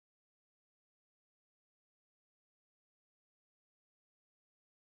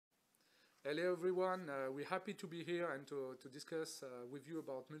Hello everyone, we're happy to be here and to discuss with you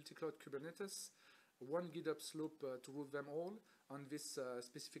about multi-cloud Kubernetes, one GitOps loop to rule them all on this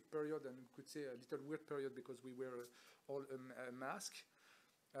specific period, and we could say a little weird period because we wear all a mask.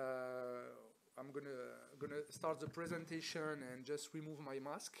 I'm gonna start the presentation and just remove my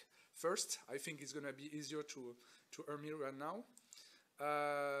mask first. I think it's gonna be easier to hear me right now.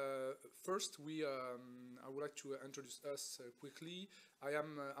 First, I would like to introduce us quickly.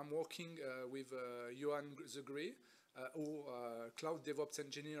 I'm working with Yoann Cormerais, cloud DevOps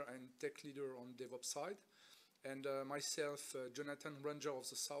engineer and tech leader on DevOps side, and myself, Jonathan Ranger of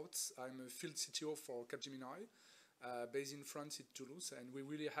the South. I'm a field CTO for Capgemini, based in France in Toulouse, and we're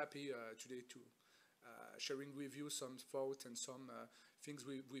really happy today to sharing with you some thoughts and some things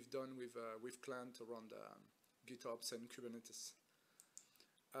we've done with client around GitOps and Kubernetes.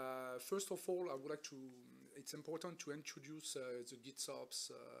 First of all, I would like to, it's important to introduce the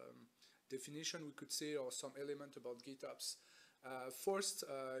GitOps definition, we could say, or some element about GitOps. First,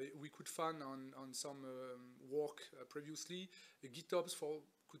 we could find on some work previously, GitOps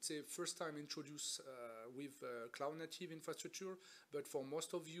could say first time introduced with cloud native infrastructure, but for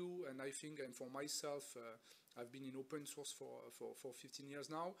most of you, and I think, and for myself, I've been in open source for 15 years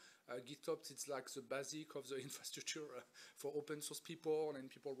now. GitOps, it's like the basic of the infrastructure for open source people and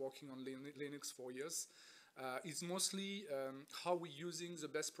people working on Linux for years. It's mostly how we're using the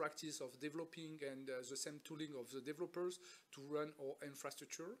best practice of developing and the same tooling of the developers to run our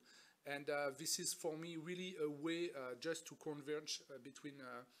infrastructure. And this is, for me, really a way just to converge between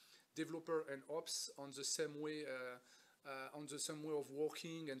developer and ops on the same way of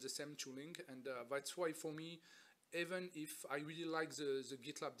working and the same tooling. And that's why, for me, even if I really like the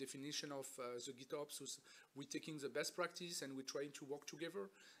GitLab definition of the GitOps, we're taking the best practice and we're trying to work together.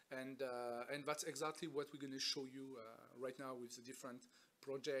 And that's exactly what we're going to show you right now with the different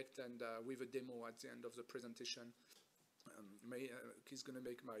project and with a demo at the end of the presentation. He's going to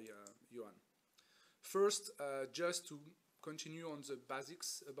make my Yoann. First, just to continue on the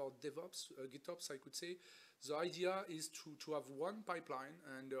basics about DevOps, GitOps, I could say, the idea is to have one pipeline,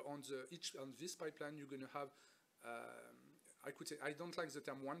 and on this pipeline, you're going to have, I could say, I don't like the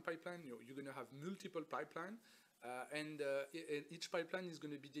term one pipeline, you're going to have multiple pipelines, and each pipeline is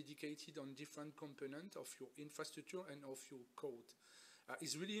going to be dedicated on different components of your infrastructure and of your code.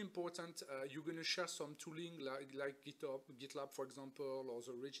 It's really important. You're going to share some tooling like GitLab, for example, or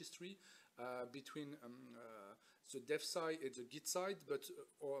the registry between the dev side and the Git side. But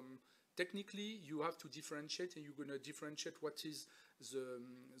technically, you have to differentiate, and you're going to differentiate what is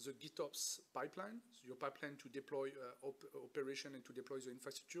the GitOps pipeline, so your pipeline to deploy operation and to deploy the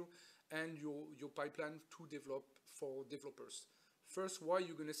infrastructure, and your pipeline to develop for developers. First, why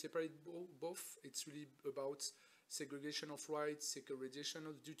you're going to separate both? It's really about segregation of rights, securitization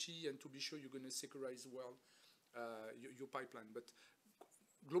of duty, and to be sure you're going to securitize well your pipeline. But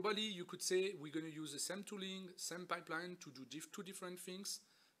globally, you could say we're going to use the same tooling, same pipeline to do two different things: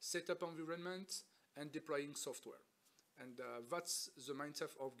 set up environment and deploying software. And that's the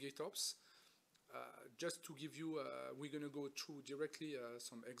mindset of GitOps. Just to give you, we're going to go through directly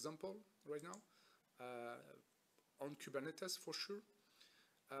some example right now on Kubernetes for sure.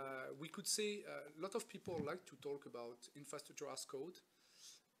 We could say a lot of people like to talk about infrastructure as code.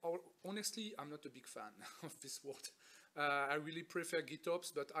 Honestly, I'm not a big fan of this word. I really prefer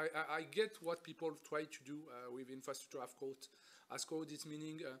GitOps, but I get what people try to do with infrastructure as code. It's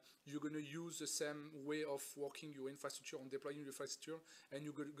meaning you're going to use the same way of working your infrastructure on deploying your infrastructure, and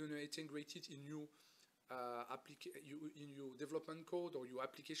you're going to integrate it in your in your development code or your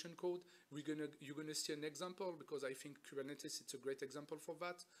application code. You're gonna see an example, because I think Kubernetes, it's a great example for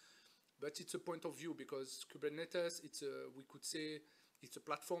that. But it's a point of view, because Kubernetes, we could say it's a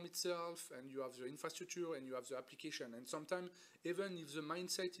platform itself, and you have the infrastructure and you have the application. And sometimes, even if the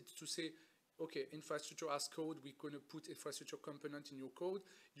mindset is to say, okay, infrastructure as code, we're going to put infrastructure component in your code,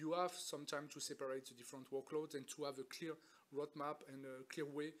 you have some time to separate the different workloads and to have a clear roadmap and a clear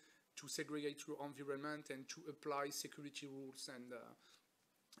way to segregate your environment and to apply security rules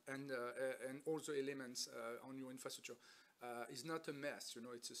and all the elements on your infrastructure. It's not a mess,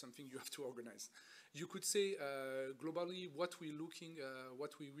 it's something you have to organize. You could say globally what we're looking,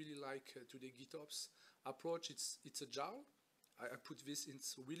 what we really like to the GitOps approach, it's agile. I put this in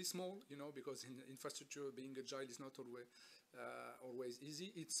really small, because in infrastructure being agile is not always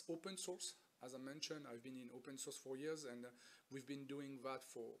easy. It's open source. As I mentioned, I've been in open source for years, and we've been doing that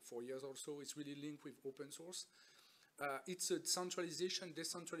for years also. It's really linked with open source. It's a centralization,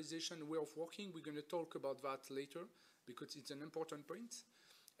 decentralization way of working. We're going to talk about that later, because it's an important point.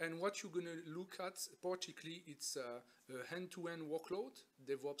 And what you're going to look at, particularly, it's a end-to-end workload,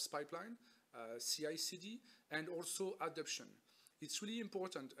 DevOps pipeline, CI/CD, and also adoption. It's really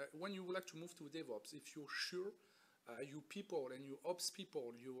important when you would like to move to DevOps, if you're sure you people and you ops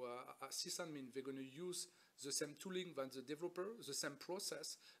people, you sysadmin, they're going to use the same tooling than the developer, the same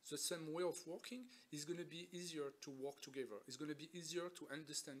process, the same way of working, it's going to be easier to work together. It's going to be easier to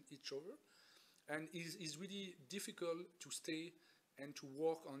understand each other. And it's really difficult to stay and to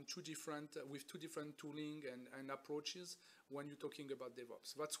work on with two different tooling and approaches when you're talking about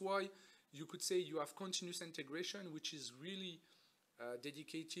DevOps. That's why you could say you have continuous integration, which is really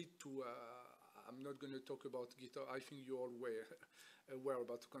dedicated to, I'm not going to talk about GitOps, I think you're all aware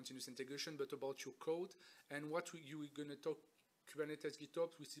about continuous integration, but about your code. And what you're going to talk Kubernetes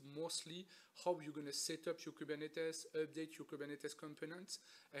GitOps, which is mostly how you're going to set up your Kubernetes, update your Kubernetes components,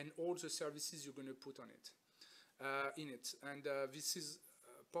 and all the services you're going to put on it, in it. And this is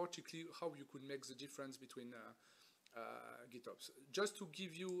particularly how you could make the difference between GitOps. Just to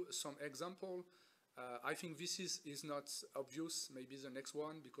give you some example, I think this is not obvious, maybe the next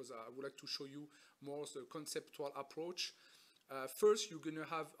one, because I would like to show you more the conceptual approach. First, you're going to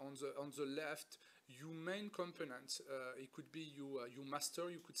have on the left your main component. It could be your master,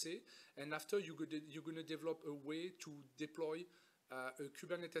 you could say, and after you're going to develop a way to deploy a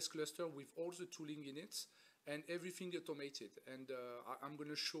Kubernetes cluster with all the tooling in it and everything automated. And I'm going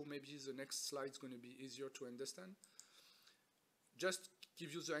to show, maybe the next slide is going to be easier to understand. Just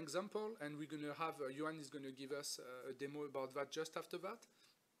give you the example, and we're going to have Yoann is going to give us a demo about that just after that.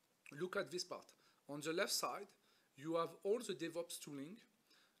 Look at this part. On the left side, you have all the DevOps tooling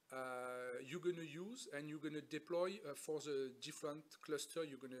you're going to use and you're going to deploy for the different cluster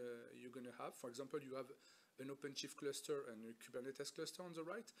you're going to have. For example, you have an OpenShift cluster and a Kubernetes cluster on the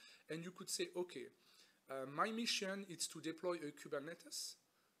right, and you could say, okay, my mission is to deploy a Kubernetes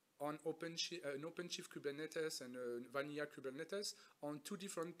on an OpenShift Kubernetes and a vanilla Kubernetes on two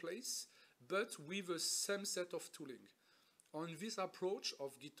different places, but with the same set of tooling. On this approach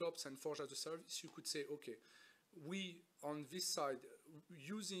of GitOps and Forge as a Service, you could say, okay, we on this side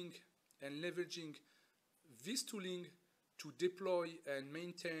using and leveraging this tooling to deploy and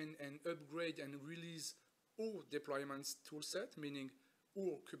maintain and upgrade and release all deployments toolset, meaning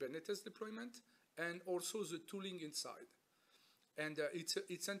all Kubernetes deployment, and also the tooling inside. And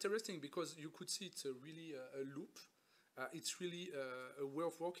it's interesting because you could see it's really a loop. It's really a way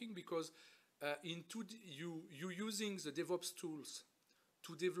of working because you're using the DevOps tools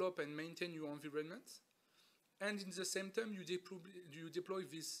to develop and maintain your environment, and in the same time you deploy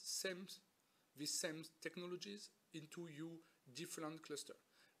these same technologies into your different cluster.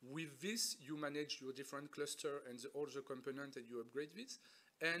 With this, you manage your different cluster and all the components, and you upgrade this.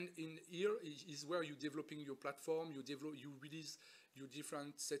 And in here is where you're developing your platform, you release your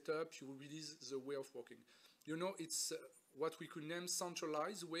different setup, you release the way of working. You know, it's what we could name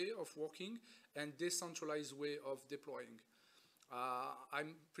centralized way of working and decentralized way of deploying.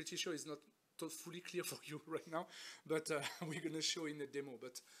 I'm pretty sure it's not fully clear for you right now, but we're going to show in the demo.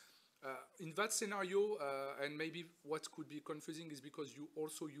 But in that scenario, and maybe what could be confusing is because you're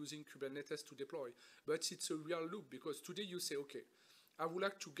also using Kubernetes to deploy. But it's a real loop because today you say, okay, I would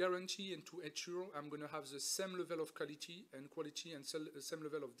like to guarantee and to ensure I'm going to have the same level of quality and same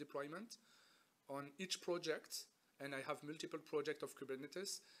level of deployment on each project, and I have multiple projects of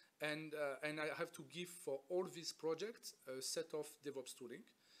Kubernetes, and I have to give for all these projects a set of DevOps tooling,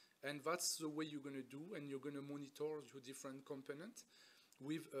 and that's the way you're going to do, and you're going to monitor your different components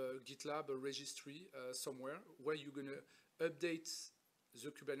with GitLab, a registry somewhere, where you're going to update the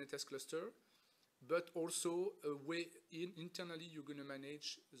Kubernetes cluster, but also a way internally you're going to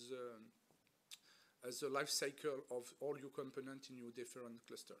manage the life cycle of all your components in your different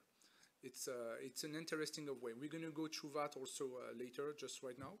cluster. It's an interesting way. We're going to go through that also later, just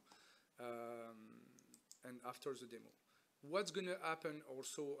right now, and after the demo. What's going to happen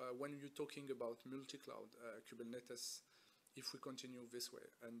also when you're talking about multi-cloud Kubernetes, if we continue this way?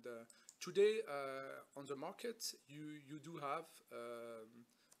 And today on the market, you do have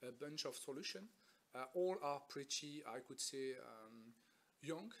a bunch of solutions. All are pretty, I could say,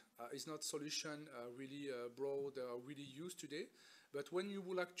 young. It's not solution really broad, really used today. But when you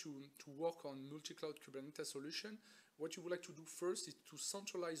would like to work on multi-cloud Kubernetes solution, what you would like to do first is to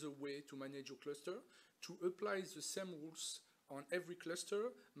centralize a way to manage your cluster, to apply the same rules on every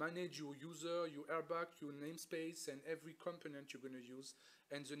cluster, manage your user, your airbag, your namespace, and every component you're going to use,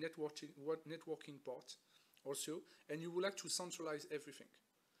 and the networking part also. And you would like to centralize everything.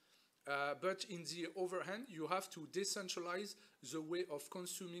 But in the other hand, you have to decentralize the way of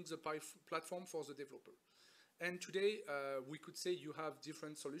consuming the platform for the developer. And today, we could say you have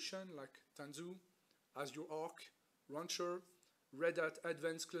different solutions like Tanzu, Azure Arc, Rancher, Red Hat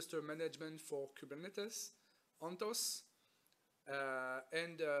Advanced Cluster Management for Kubernetes, Anthos,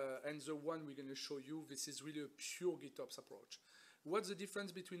 and the one we're going to show you, this is really a pure GitOps approach. What's the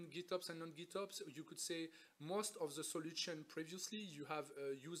difference between GitOps and non-GitOps? You could say most of the solution previously, you have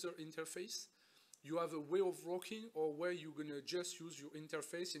a user interface. You have a way of working, or where you're going to just use your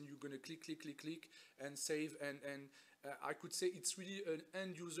interface and you're going to click, click, click, click, and save. And I could say it's really an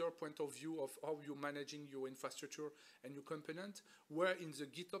end user point of view of how you're managing your infrastructure and your component. Where in the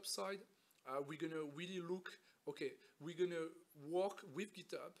GitOps side, we're going to really look, okay, we're going to work with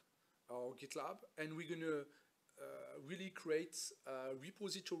GitHub or GitLab, and we're going to really create a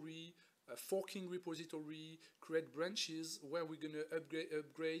repository, a forking repository, create branches where we're going to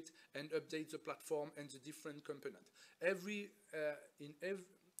upgrade and update the platform and the different component. In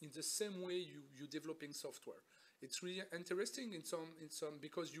the same way you're developing software. It's really interesting in some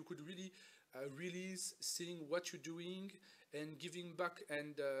because you could really release, seeing what you're doing and giving back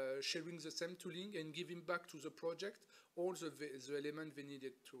and sharing the same tooling and giving back to the project all the elements they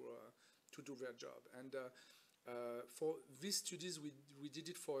needed to do their job. And for these studies, we did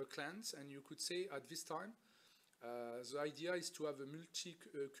it for clients, and you could say at this time, the idea is to have a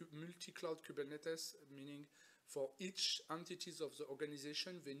multi-cloud Kubernetes, meaning for each entities of the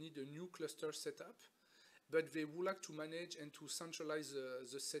organization, they need a new cluster setup, but they would like to manage and to centralize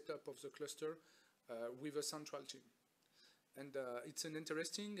the setup of the cluster with a central team. And it's an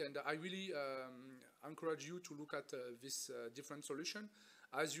interesting, and I really encourage you to look at this different solution.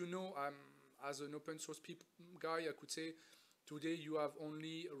 As you know, as an open source guy, I could say today you have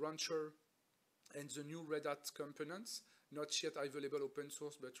only Rancher and the new Red Hat components, not yet available open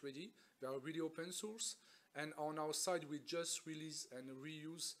source, but ready. They are really open source. And on our side, we just release and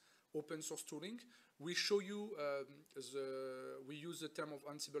reuse open source tooling. We show you, we use the term of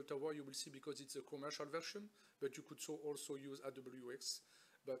Ansible Tower, you will see, because it's a commercial version, but you could also use AWX.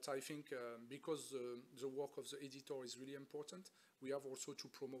 But I think because the work of the editor is really important, we have also to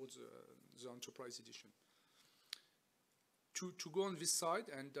promote the enterprise edition. To go on this side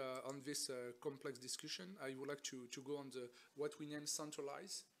and on this complex discussion, I would like to go on what we name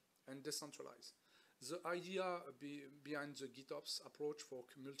centralize and decentralize. The idea behind the GitOps approach for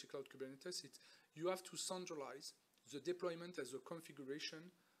multi-cloud Kubernetes is you have to centralize the deployment as a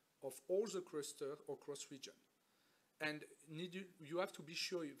configuration of all the cluster across region. And you have to be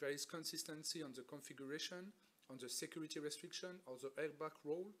sure there is consistency on the configuration, on the security restriction, or the airbag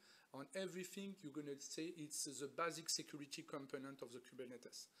role, on everything you're going to say it's the basic security component of the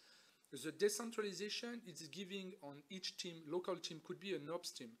Kubernetes. The decentralization is giving on each team, local team, could be an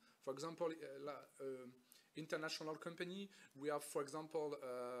ops team. For example, international company, we have, for example,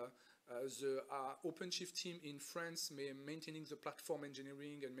 the OpenShift team in France maintaining the platform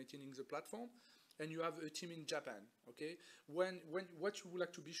engineering and maintaining the platform. And you have a team in Japan, okay? What you would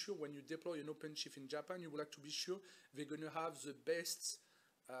like to be sure when you deploy an OpenShift in Japan, you would like to be sure they're going to have the best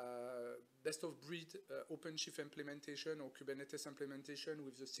of breed OpenShift implementation or Kubernetes implementation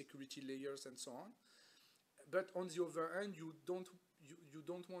with the security layers and so on. But on the other hand, you don't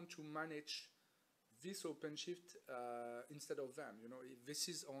want to manage this OpenShift instead of them. You know, this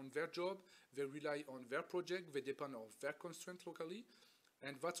is on their job. They rely on their project. They depend on their constraint locally.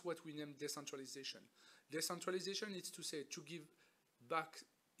 And that's what we name decentralization. Decentralization is to say to give back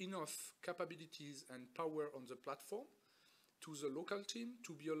enough capabilities and power on the platform to the local team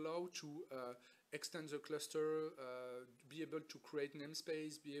to be allowed to extend the cluster, be able to create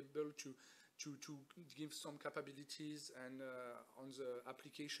namespace, be able to give some capabilities and on the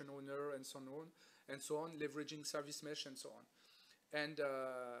application owner and so on, leveraging service mesh and so on. And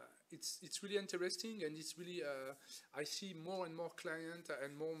it's really interesting, and it's really, I see more and more clients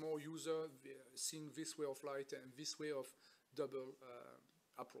and more users seeing this way of light and this way of double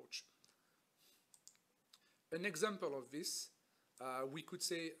approach. An example of this, we could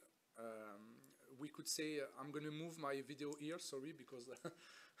say, I'm going to move my video here, sorry, because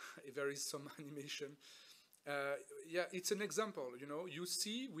there is some animation. Yeah, it's an example, you know, you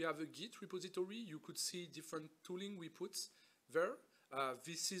see we have a Git repository, you could see different tooling we put there.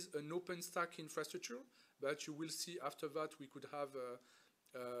 This is an OpenStack infrastructure, but you will see after that we could have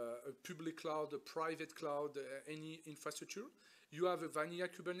a public cloud, a private cloud, any infrastructure. You have a vanilla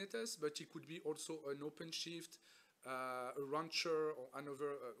Kubernetes, but it could be also an OpenShift, a Rancher, or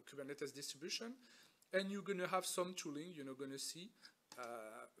another Kubernetes distribution. And you're going to have some tooling, you're going to see.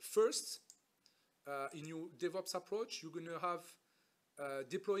 First, in your DevOps approach, you're going to have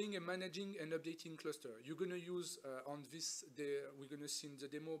Deploying and managing and updating cluster. You're going to use on this, we're going to see in the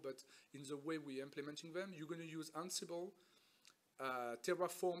demo, but in the way we're implementing them, you're going to use Ansible,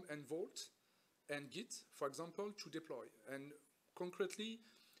 Terraform and Vault and Git, for example, to deploy. And concretely,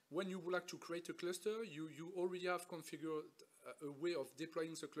 when you would like to create a cluster, you already have configured a way of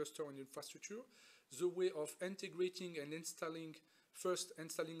deploying the cluster on infrastructure, the way of integrating and installing, first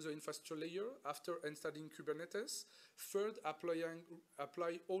installing the infrastructure layer, after installing Kubernetes, third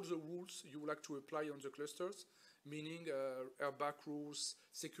apply all the rules you would like to apply on the clusters, meaning airbag rules,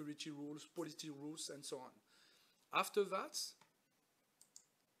 security rules, policy rules, and so on. After that,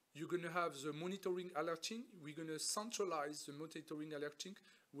 you're going to have the monitoring alerting. We're going to centralize the monitoring alerting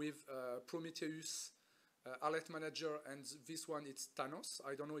with Prometheus Alert Manager, and this one it's Thanos.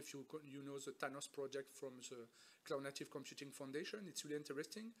 I don't know if you know the Thanos project from the Cloud Native Computing Foundation. It's really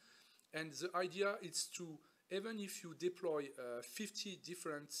interesting. And the idea is to, even if you deploy 50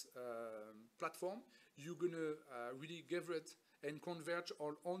 different platforms, you're going to really gather it and converge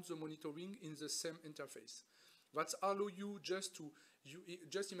all on the monitoring in the same interface. That's allow you just to,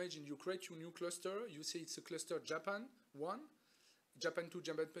 just imagine you create your new cluster, you say it's a cluster Japan 1, Japan 2,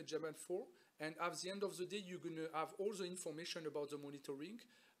 Japan 4, and at the end of the day, you're going to have all the information about the monitoring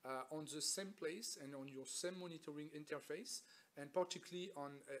on the same place and on your same monitoring interface, and particularly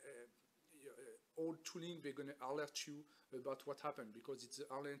on all tooling, they're going to alert you about what happened, because it's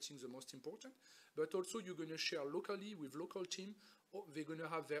alerting the most important. But also you're going to share locally with local team. They're going to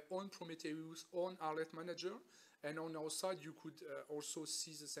have their own Prometheus, own alert manager, and on our side you could also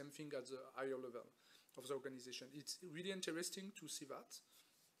see the same thing at the higher level of the organization. It's really interesting to see that.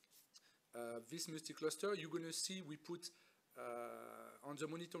 This multi-cluster, you're going to see we put on the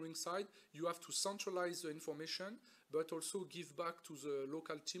monitoring side, you have to centralize the information, but also give back to the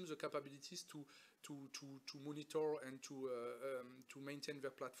local teams the capabilities to monitor and to maintain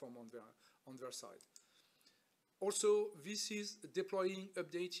their platform on their side. Also, this is deploying,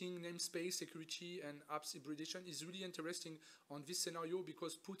 updating, namespace, security, and apps hybridization is really interesting on this scenario,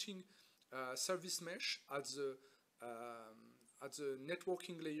 because putting service mesh at the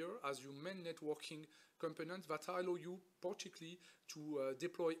networking layer as your main networking component that allow you particularly to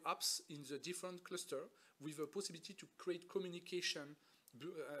deploy apps in the different cluster with a possibility to create communication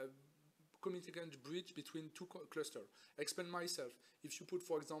bridge between two clusters. Explain myself. If you put,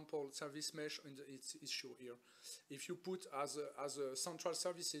 for example, service mesh, it's issue here. If you put as a central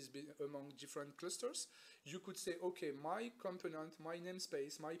services among different clusters, you could say, okay, my component, my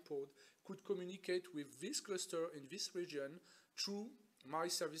namespace, my pod could communicate with this cluster in this region through my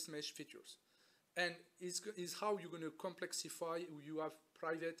service mesh features. And is how you're going to complexify, you have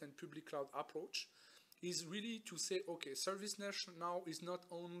private and public cloud approach, is really to say, okay, service mesh now is not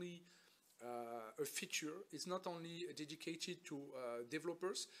only a feature, it's not only dedicated to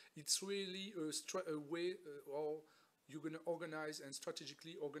developers, it's really a way how you're going to organize and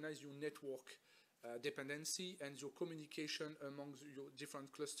strategically organize your network dependency and your communication among your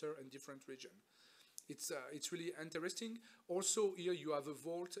different cluster and different region. It's really interesting. Also here you have a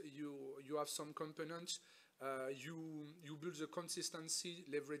vault, you have some components, you build the consistency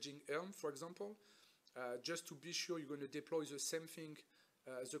leveraging Helm, for example, just to be sure you're going to deploy the same thing,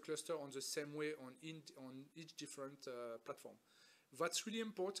 the cluster on the same way on each different platform. That's really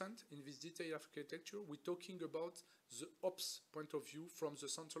important in this detailed architecture. We're talking about the ops point of view from the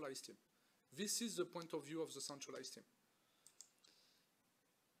centralized team. This is the point of view of the centralized team.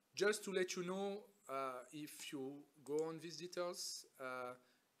 Just to let you know, if you go on these details,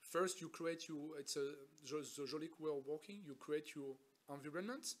 first you create it's the jolly way of working. You create your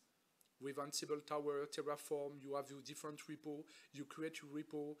environment with Ansible Tower, Terraform. You have your different repo. You create your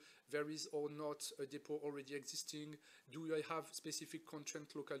repo. There is or not a depot already existing. Do I have specific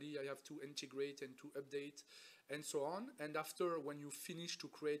content locally? I have to integrate and to update and so on. And after, when you finish to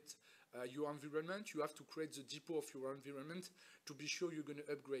create your environment, you have to create the depot of your environment to be sure you're going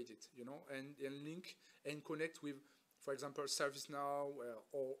to upgrade it, you know, and link and connect with, for example, ServiceNow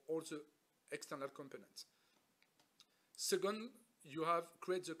or all the external components. Second, you have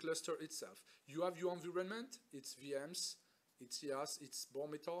create the cluster itself. You have your environment, it's VMs, it's IaaS, it's bare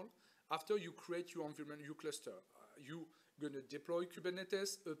metal. After you create your environment, your cluster, you're going to deploy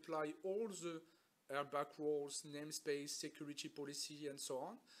Kubernetes, apply all the airbag roles, namespace, security policy, and so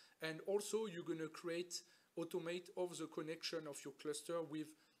on. And also you're going to automate all the connection of your cluster with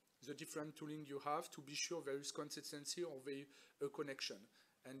the different tooling you have to be sure there is consistency of a connection.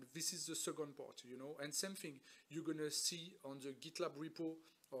 And this is the second part, you know. And same thing, you're going to see on the GitLab repo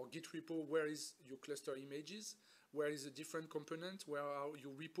or Git repo, where is your cluster images, where is a different component, where are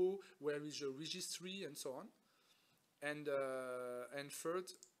your repo, where is your registry, and so on. And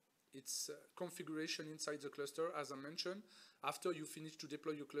third, it's configuration inside the cluster. As I mentioned, after you finish to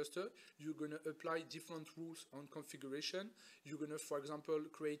deploy your cluster, you're going to apply different rules on configuration. You're going to, for example,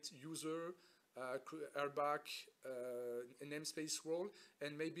 create user, airbag, a namespace role,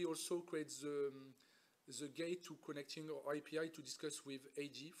 and maybe also create the gate to connecting or API to discuss with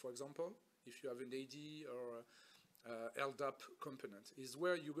AD, for example, if you have an AD or LDAP component. Is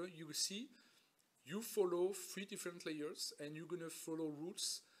where you see you follow 3 different layers, and you're going to follow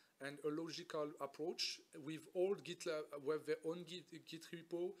rules and a logical approach with all GitLab, with their own Git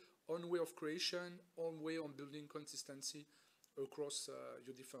repo, own way of creation, own way on building consistency across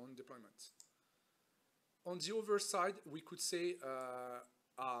your different deployments. On the other side, we could say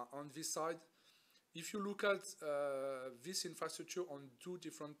on this side, if you look at this infrastructure on 2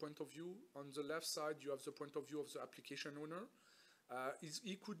 different points of view, on the left side you have the point of view of the application owner.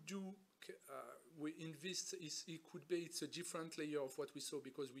 He could do in this. It's a different layer of what we saw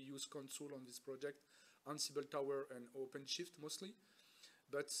because we use console on this project, Ansible Tower and OpenShift mostly,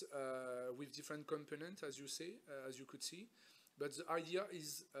 but with different components, as you could see. But the idea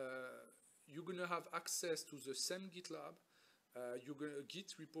is you're gonna have access to the same GitLab. You're going to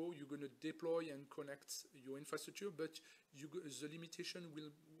Git repo, you're going to deploy and connect your infrastructure, but the limitation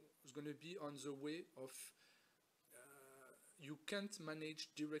is going to be on the way of you can't manage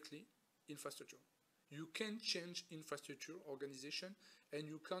directly infrastructure. You can change infrastructure organization, and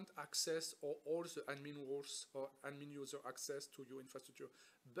you can't access all the admin roles or admin user access to your infrastructure.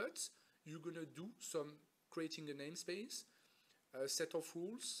 But you're going to do some creating a namespace, a set of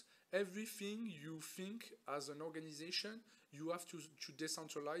rules, everything you think as an organization, you have to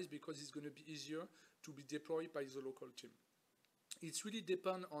decentralize because it's going to be easier to be deployed by the local team. It's really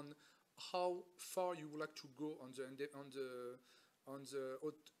depend on how far you would like to go on the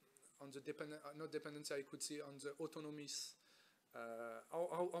autonomous.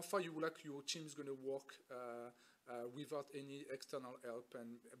 How far you would like your team is going to work without any external help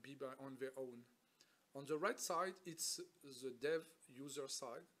and be on their own. On the right side, it's the dev user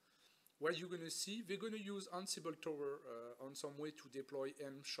side, where you're going to see they're going to use Ansible Tower on some way to deploy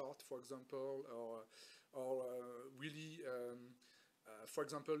M-Chart, for example, or really, for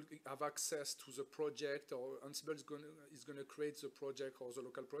example, have access to the project, or Ansible is going to create the project or the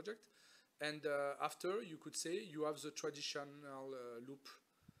local project. And after, you could say you have the traditional loop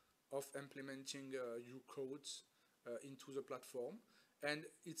of implementing your codes into the platform. And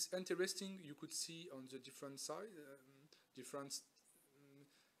it's interesting, you could see on the different side, different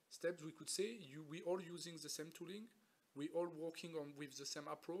steps, we could say we all using the same tooling, we all working on with the same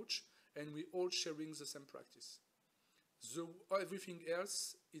approach, and we all sharing the same practice. Everything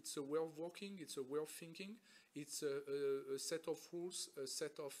else, it's a way of working, it's a way of thinking, it's a set of rules, a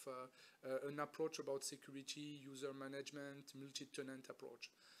set of an approach about security, user management, multi-tenant approach.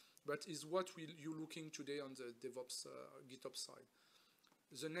 But is what you're looking today on the DevOps GitOps side.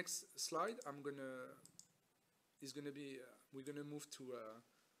 The next slide, we're gonna move to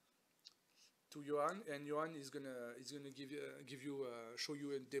Yoann, and Yoann is gonna show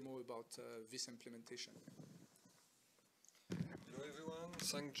you a demo about this implementation. Hello everyone,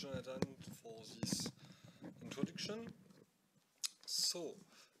 thanks Jonathan for this introduction. So,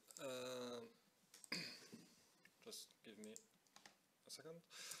 just give me a second.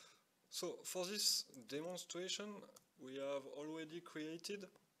 So for this demonstration, we have already created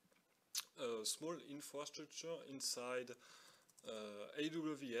a small infrastructure inside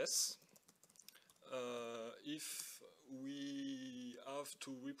AWS. If we have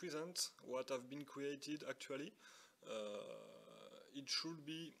to represent what have been created actually, it should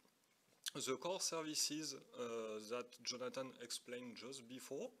be the core services that Jonathan explained just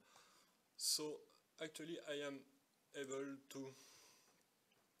before. So actually I am able to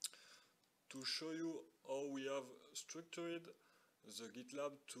show you how we have structured the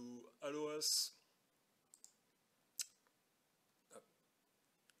GitLab to allow us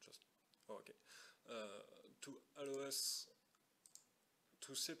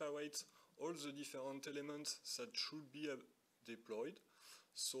to separate all the different elements that should be deployed.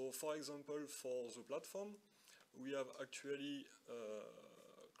 So for example, for the platform, we have actually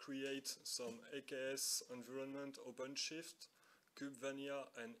create some AKS environment, OpenShift, Kubernetes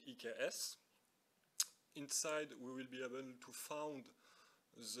and EKS. Inside, we will be able to find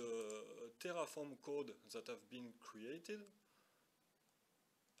the Terraform code that have been created.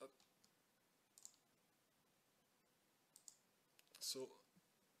 So,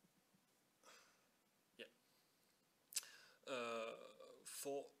 yeah.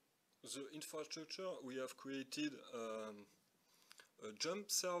 For the infrastructure, we have created a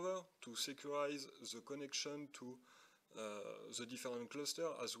jump server to securize the connection to the different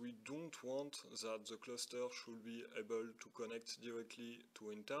clusters, as we don't want that the cluster should be able to connect directly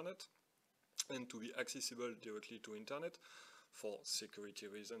to internet and to be accessible directly to internet for security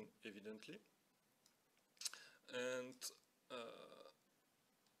reasons, evidently. And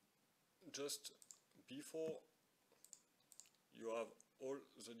just before you have all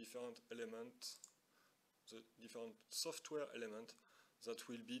the different elements, the different software elements that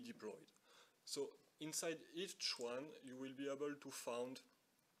will be deployed. So inside each one, you will be able to find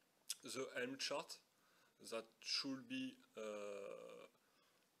the Helm chart that should be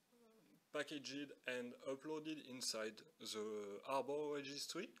packaged and uploaded inside the Arbor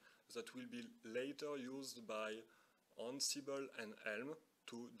registry that will be later used by Ansible and Helm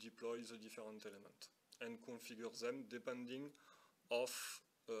to deploy the different elements and configure them depending of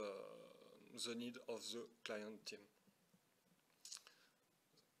the need of the client team.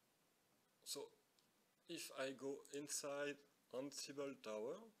 So if I go inside Ansible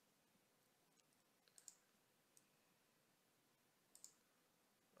Tower,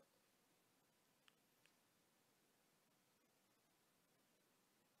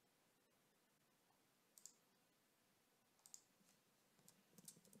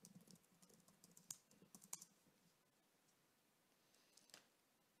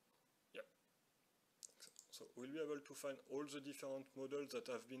 so we'll be able to find all the different models that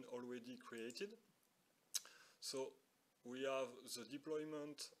have been already created. So we have the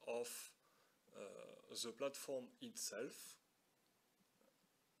deployment of the platform itself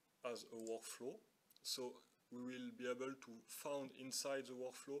as a workflow. So we will be able to find inside the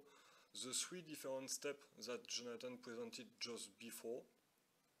workflow the 3 different steps that Jonathan presented just before,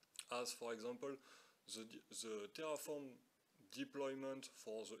 as for example the Terraform deployment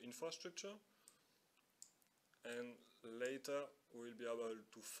for the infrastructure, and later we'll be able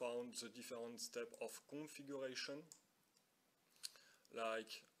to find the different steps of configuration,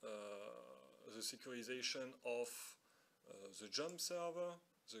 like the securization of the jump server,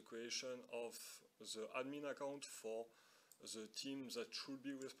 the creation of the admin account for the team that should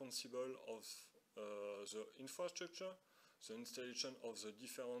be responsible of the infrastructure, the installation of the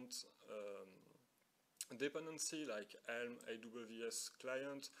different dependency like Helm, AWS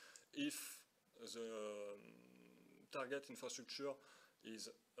client, if the target infrastructure is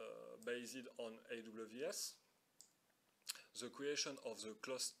based on AWS, the creation of the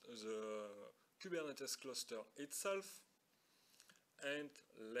Kubernetes cluster itself, and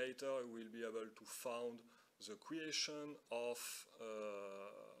later we'll be able to find the creation of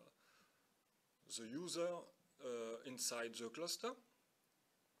the user inside the cluster,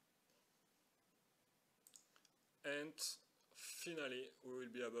 and finally we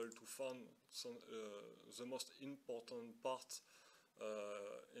will be able to find the most important part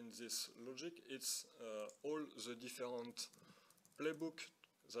in this logic. It's all the different playbooks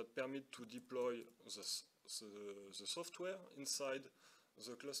that permit to deploy the software inside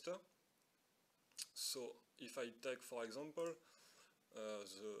the cluster. So if I take, for example,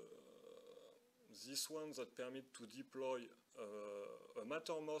 this one that permit to deploy a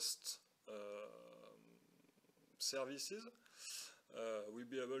Mattermost services, we'll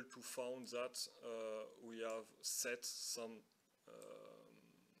be able to find that we have set some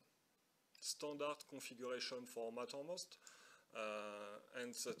standard configuration for Mattermost,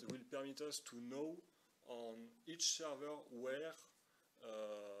 and that will permit us to know on each server where,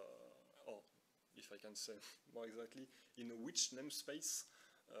 or if I can say more exactly, in which namespace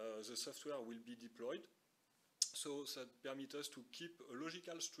the software will be deployed. So that permits us to keep a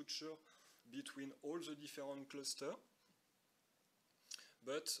logical structure between all the different clusters,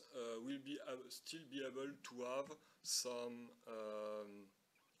 but we'll still be able to have some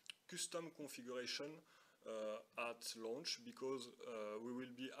custom configuration at launch, because we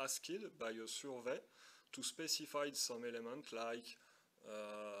will be asked by a survey to specify some element like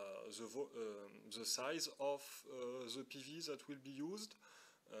the size of the PV that will be used,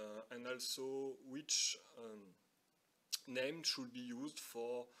 and also which name should be used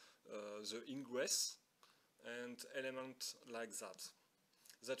for the ingress and element like that.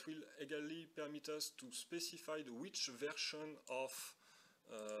 That will egaly permit us to specify which version of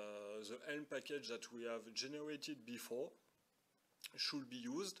the Helm package that we have generated before should be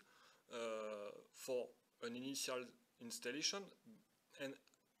used for an initial installation, and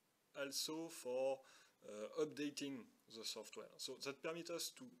also for updating the software. So that permits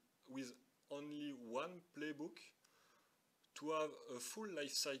us to, with only one playbook, to have a full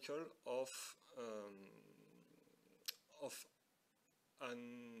life cycle of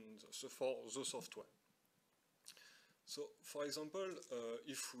for the software. So, for example,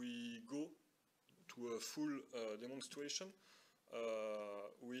 if we go to to a full demonstration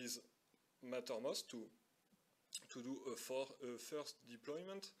with Mattermost to do a first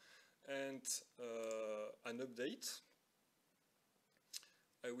deployment and an update.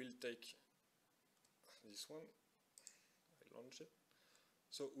 I will take this one, I launch it.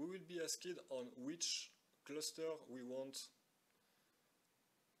 So we will be asked on which cluster we want.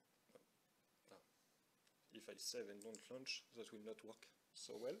 If I save and don't launch, that will not work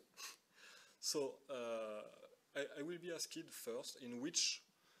so well. So I will be asked first in which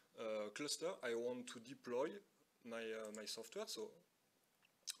cluster I want to deploy my software. So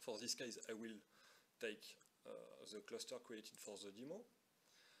for this case, I will take the cluster created for the demo.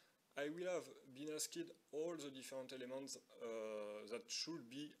 I will have been asked all the different elements that should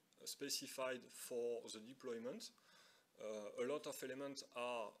be specified for the deployment. A lot of elements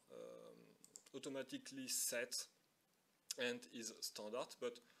are automatically set and is standard,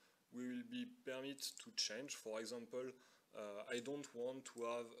 but we will be permitted to change. For example, I don't want to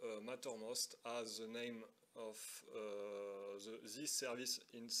have Mattermost as the name of this service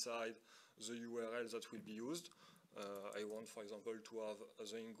inside the URL that will be used. I want, for example, to have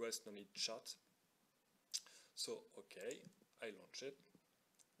the ingress named chat. So, okay, I launch it.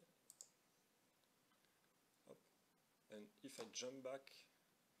 And if I jump back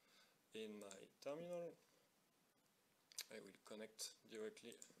in my terminal, I will connect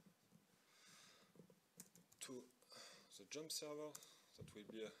directly to the jump server that will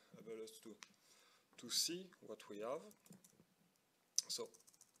be able to see what we have. So,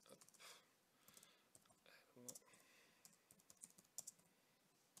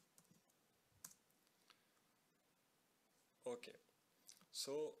 okay,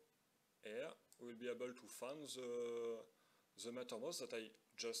 so here we'll be able to find the Mattermost that I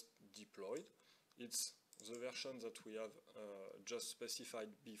just deployed. It's the version that we have just specified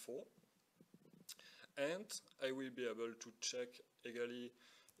before. And I will be able to check again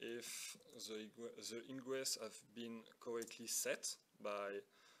if the ingress have been correctly set by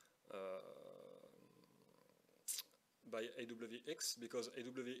AWX, because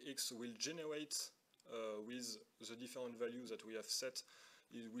AWX will generate with the different values that we have set,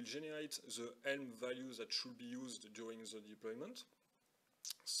 it will generate the Helm values that should be used during the deployment.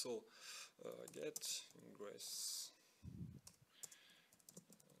 So get ingress.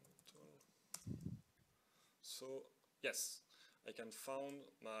 So yes, I can find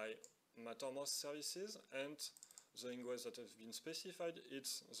my Mattermost services, and the ingress that has been specified,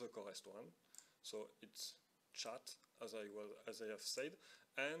 it's the correct one. So it's chat, as I have said,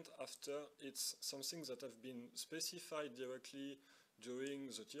 and after it's something that have been specified directly during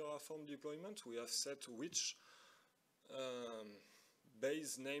the Terraform deployment. We have set which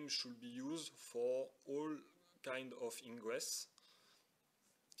base name should be used for all kind of ingress.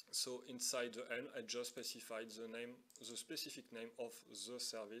 So inside the Helm, I just specified the name, the specific name of the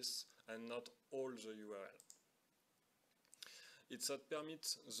service, and not all the URL. It that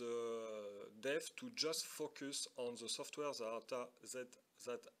permits the dev to just focus on the software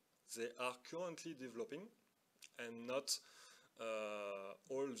that they are currently developing, and not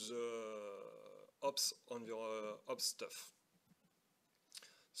all the ops on your ops stuff.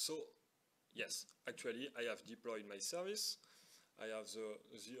 So yes, actually I have deployed my service. I have the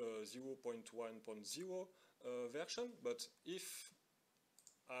 0.1.0 version, but if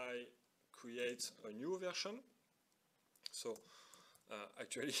I create a new version, so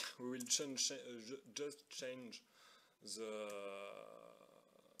actually we will just change the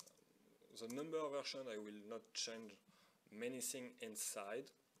number version. I will not change many things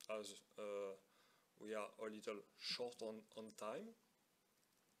inside, as we are a little short on time.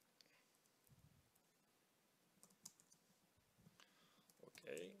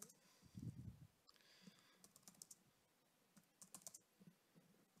 Okay.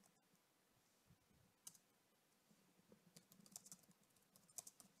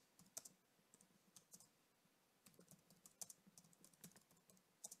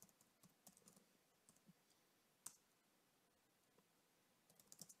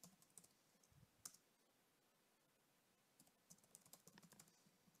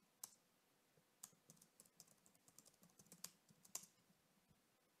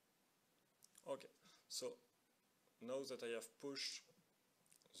 Okay, so now that I have pushed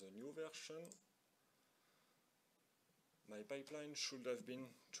the new version, my pipeline should have been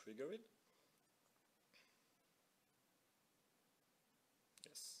triggered.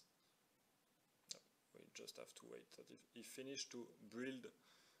 Yes. No, we just have to wait that it finished to build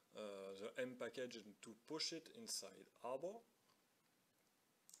the M package and to push it inside Arbor.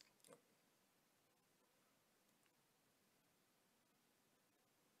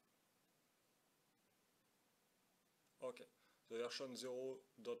 Okay, the version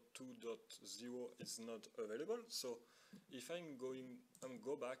 0.2.0 is not available. So if I'm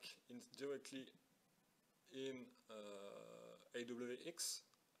go back directly in AWX,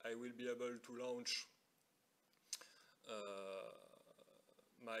 I will be able to launch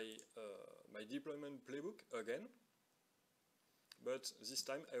my deployment playbook again, but this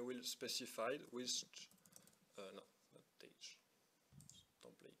time I will specify with no, not page,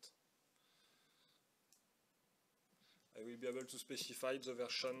 template. I will be able to specify the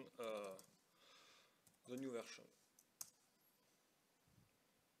version, the new version.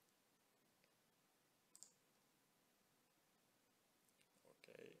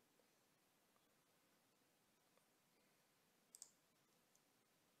 Okay.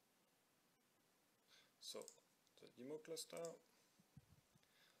 So the demo cluster,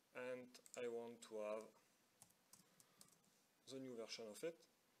 and I want to have the new version of it.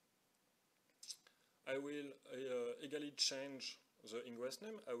 I will equally change the ingress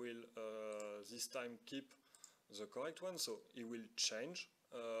name. I will this time keep the correct one, so it will change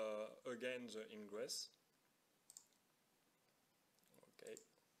again the ingress. Okay,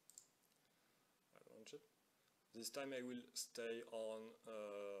 I launch it. This time I will stay on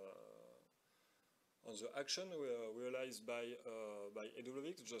the action realized by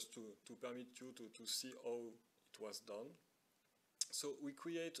AWX, just to permit you to see how it was done. So we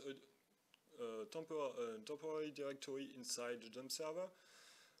create a temporary directory inside the dump server,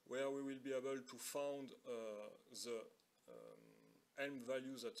 where we will be able to find the Helm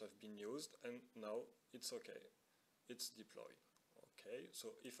values that have been used, and now it's okay, it's deployed. Okay,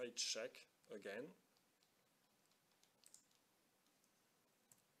 so if I check again,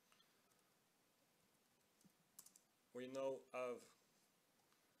 we now have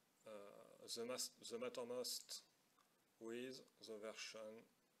the Mattermost with the version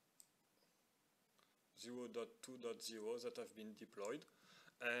 0.2.0 that have been deployed,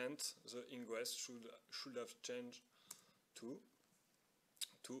 and the ingress should have changed to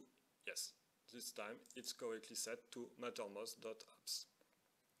yes, this time it's correctly set to mattermost.apps.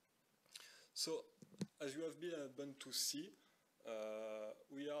 So as you have been able to see,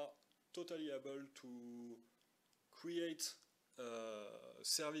 we are totally able to create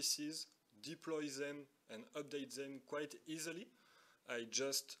services, deploy them and update them quite easily. I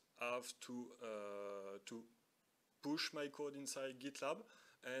just have to push my code inside GitLab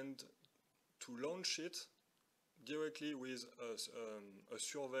and to launch it directly with a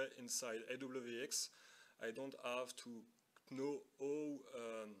survey inside AWX. I don't have to know how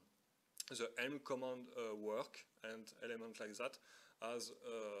the Helm command work and elements like that, as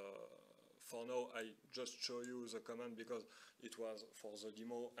for now I just show you the command because it was for the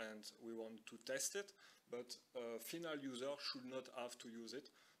demo and we want to test it, but final user should not have to use it.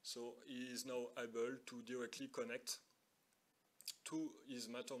 So he is now able to directly connect to his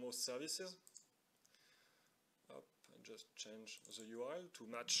Mattermost services. Up, and just change the URL to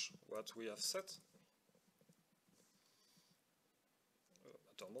match what we have set.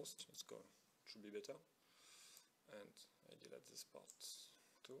 Mattermost, let's go, should be better. And I delete this part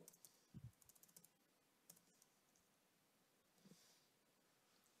too.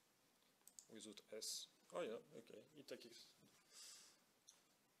 Without S. Oh yeah, okay, it takes it.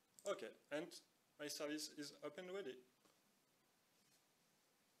 Okay, and my service is up and ready.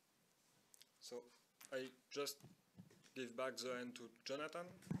 So I just give back the end to Jonathan.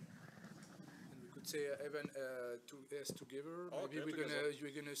 And we could say even to us together. Okay, Maybe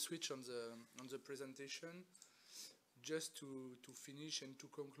we're gonna switch on the presentation just to finish and to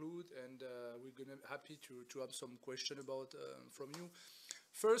conclude, and we're gonna happy to have some question about from you.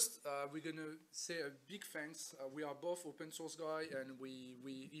 First, we're gonna say a big thanks. We are both open source guy, and if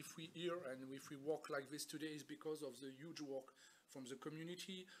we here and if we work like this today is because of the huge work from the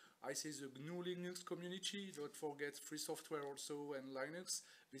community. I say the GNU Linux community. Don't forget free software also and Linux.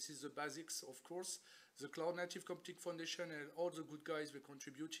 This is the basics, of course. The Cloud Native Computing Foundation and all the good guys were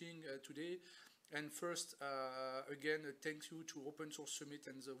contributing today. And first, again, thank you to Open Source Summit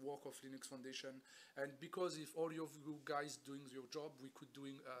and the work of Linux Foundation. And because if all of you guys doing your job, we could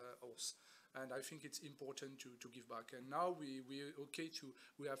doing ours. And I think it's important to give back. And now we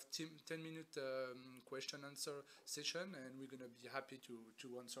have 10-minute question answer session, and we're gonna be happy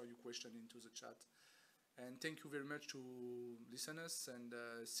to answer your question into the chat. And thank you very much to listeners, and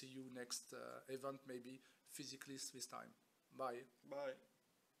see you next event, maybe physically this time. Bye. Bye.